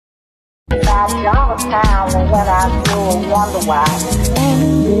Morning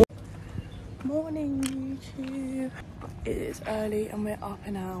YouTube. It is early and we're up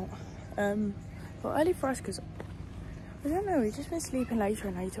and out. Well, early for us because I don't know, we've just been sleeping later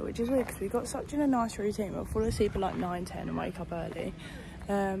and later, which is weird because we got such a nice routine. We'll fall asleep at like 9, 10 and wake up early.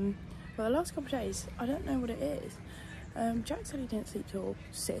 But the last couple of days, I don't know what it is. Jack said he didn't sleep till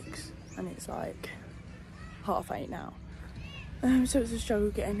 6 and it's like 8:30 now. So it was a struggle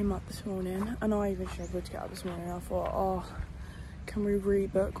getting him up this morning, and I even struggled to get up this morning. I thought, oh, can we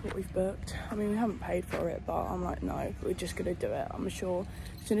rebook what we've booked? I mean, we haven't paid for it, but I'm like, no, we're just gonna do it. I'm sure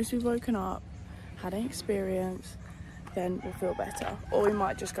as soon as we've woken up, had an experience, then we'll feel better. Or we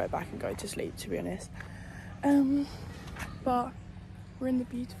might just go back and go to sleep, to be honest. But we're in the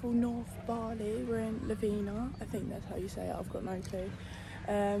beautiful North Bali. We're in Lovina. I think that's how you say it. I've got no clue.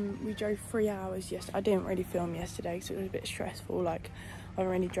 We drove 3 hours yesterday. I didn't really film yesterday because it was a bit stressful. Like, I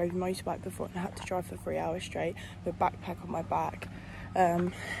already drove motorbike before and I had to drive for 3 hours straight with a backpack on my back.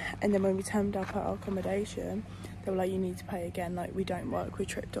 And then when we turned up at our accommodation, they were like, you need to pay again. Like, we don't work with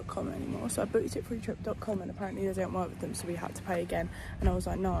trip.com anymore. So I booked it through trip.com and apparently they don't work with them, so we had to pay again. And I was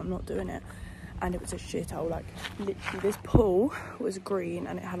like, no, I'm not doing it. And it was a shithole. Like, literally, this pool was green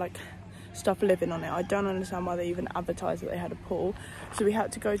and it had like stuff living on it. I don't understand why they even advertised that they had a pool. So we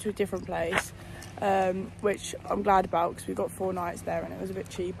had to go to a different place, which I'm glad about because we got 4 nights there and it was a bit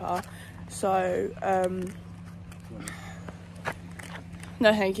cheaper. So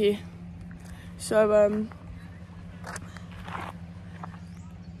no thank you. So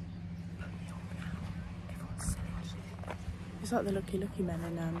it's like the Lucky Men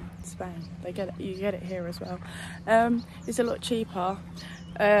in Spain. They get it, you get it here as well. It's a lot cheaper.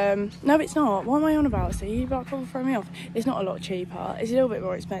 No, it's not. What am I on about? See, you're about to throw me off. It's not a lot cheaper. It's a little bit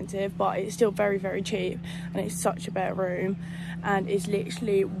more expensive, but it's still very, very cheap. And it's such a better room. And it's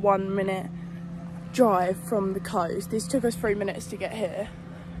literally 1 minute drive from the coast. This took us 3 minutes to get here.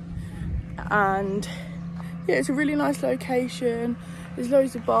 And yeah, it's a really nice location. There's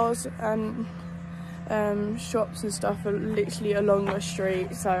loads of bars and shops and stuff are literally along the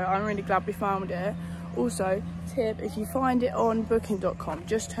street. So I'm really glad we found it. Also, tip, if you find it on booking.com,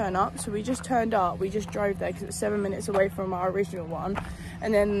 just turn up. So we just turned up, we just drove there because it was 7 minutes away from our original one,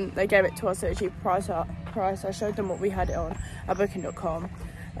 and then they gave it to us at a cheaper price. I showed them what we had it on at booking.com,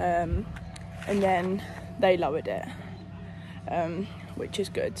 and then they lowered it, which is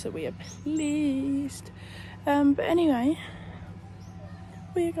good, so we are pleased. But anyway,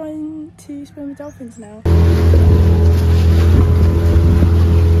 we are going to swim with dolphins now.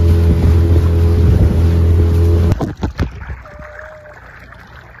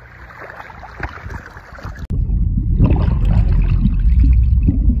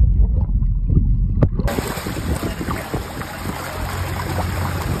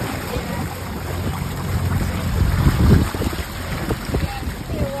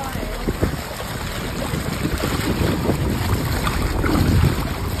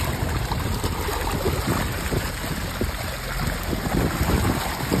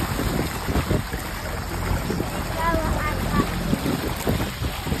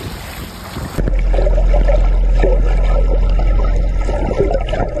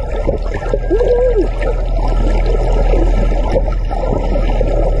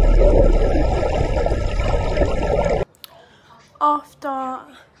 After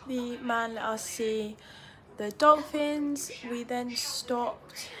the man let us see the dolphins, we then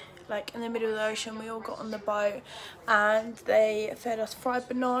stopped like in the middle of the ocean. We all got on the boat and they fed us fried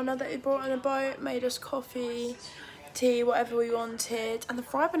banana that they brought on the boat, made us coffee, tea, whatever we wanted. And the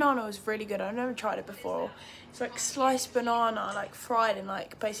fried banana was really good. I've never tried it before. It's like sliced banana, like fried in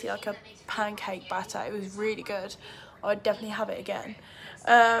like basically like a pancake batter. It was really good. I'd definitely have it again.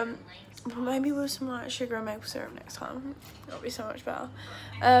 Maybe with some like sugar and maple syrup next time. That'll be so much better.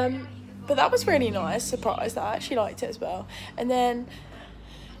 But that was really nice. Surprised that I actually liked it as well. And then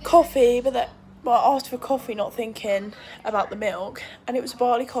coffee, but I asked for coffee not thinking about the milk, and it was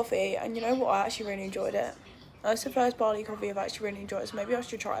barley coffee, and you know what, I actually really enjoyed it. That's the first barley coffee I've actually really enjoyed, so maybe I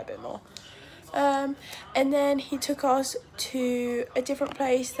should try a bit more. And then he took us to a different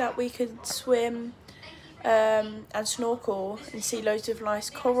place that we could swim and snorkel and see loads of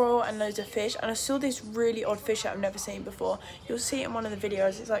nice coral and loads of fish. And I saw this really odd fish that I've never seen before. You'll see it in one of the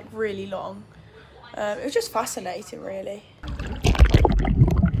videos. It's like really long. It was just fascinating, really.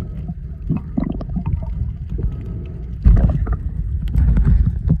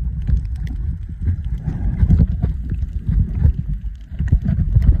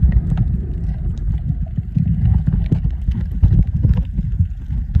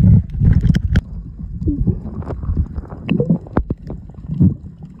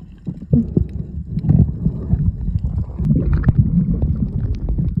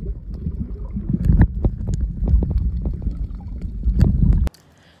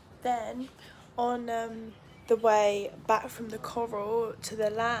 the way back from the coral to the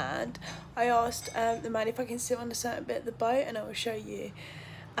land, I asked the man if I can sit on a certain bit of the boat, and I will show you.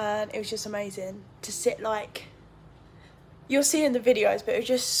 And it was just amazing to sit, like, you'll see in the videos, but it was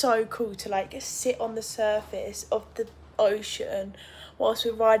just so cool to like sit on the surface of the ocean whilst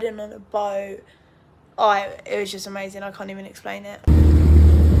we're riding on a boat. It was just amazing. I can't even explain it.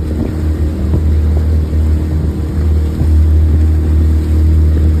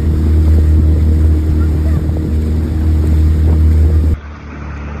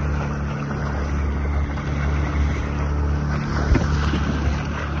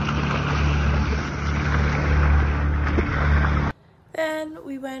 Then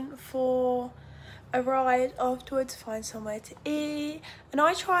we went for a ride afterwards to find somewhere to eat, and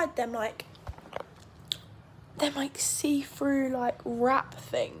I tried them like see-through like wrap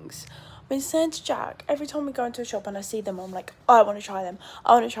things. I've been saying to Jack, every time we go into a shop and I see them, I'm like, I want to try them,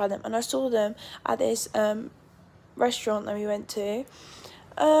 I want to try them. And I saw them at this restaurant that we went to,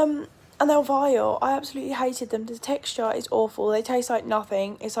 and they were vile. I absolutely hated them. The texture is awful. They taste like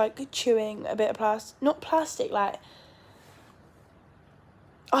nothing. It's like chewing a bit of plastic, like,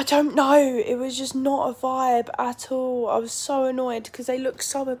 I don't know, it was just not a vibe at all. I was so annoyed because they look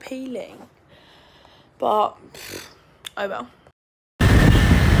so appealing. But, oh well.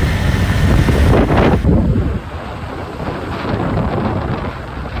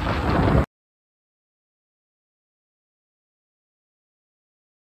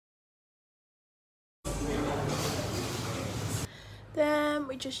 Then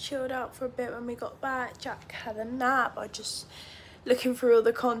we just chilled out for a bit when we got back. Jack had a nap. I just looking through all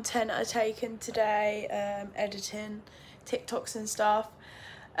the content I've taken today, editing TikToks and stuff.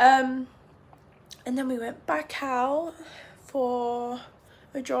 And then we went back out for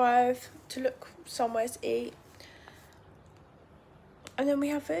a drive to look somewhere to eat. And then we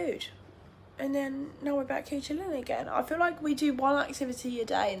had food. And then now we're back here chilling again. I feel like we do one activity a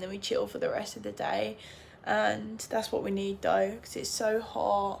day and then we chill for the rest of the day. And that's what we need though, because it's so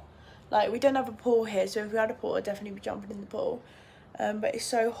hot. Like, we don't have a pool here, so if we had a pool I'd definitely be jumping in the pool. But it's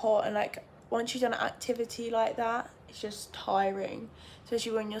so hot, and like once you've done an activity like that, it's just tiring,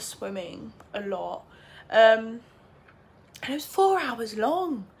 especially when you're swimming a lot. And it was 4 hours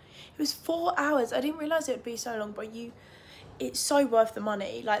long. It was 4 hours. I didn't realise it would be so long, but it's so worth the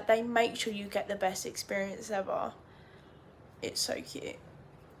money. Like, they make sure you get the best experience ever. It's so cute.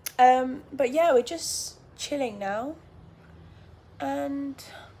 But yeah, we're just chilling now, and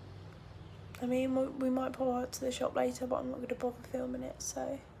I mean, we might pull out to the shop later, but I'm not going to bother filming it.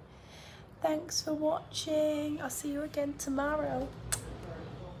 So thanks for watching. I'll see you again tomorrow.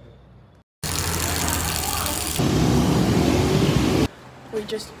 We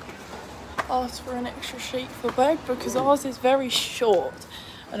just asked for an extra sheet for bed because ours is very short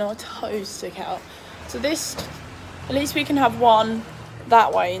and our toes stick out. So this, at least we can have one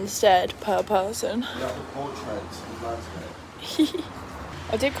that way instead per person. Yeah, the portraits.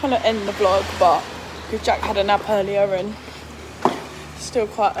 I did kind of end the vlog, but because Jack had a nap earlier and it's still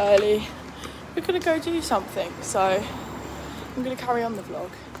quite early, we're gonna go do something. So I'm gonna carry on the vlog.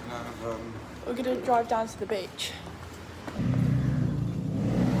 We're gonna drive down to the beach.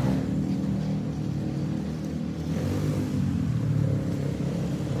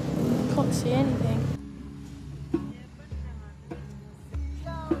 Can't see anything.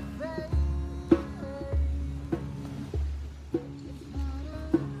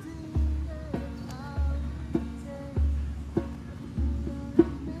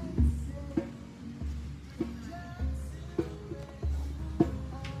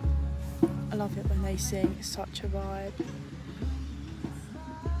 I love it when they sing, it's such a vibe.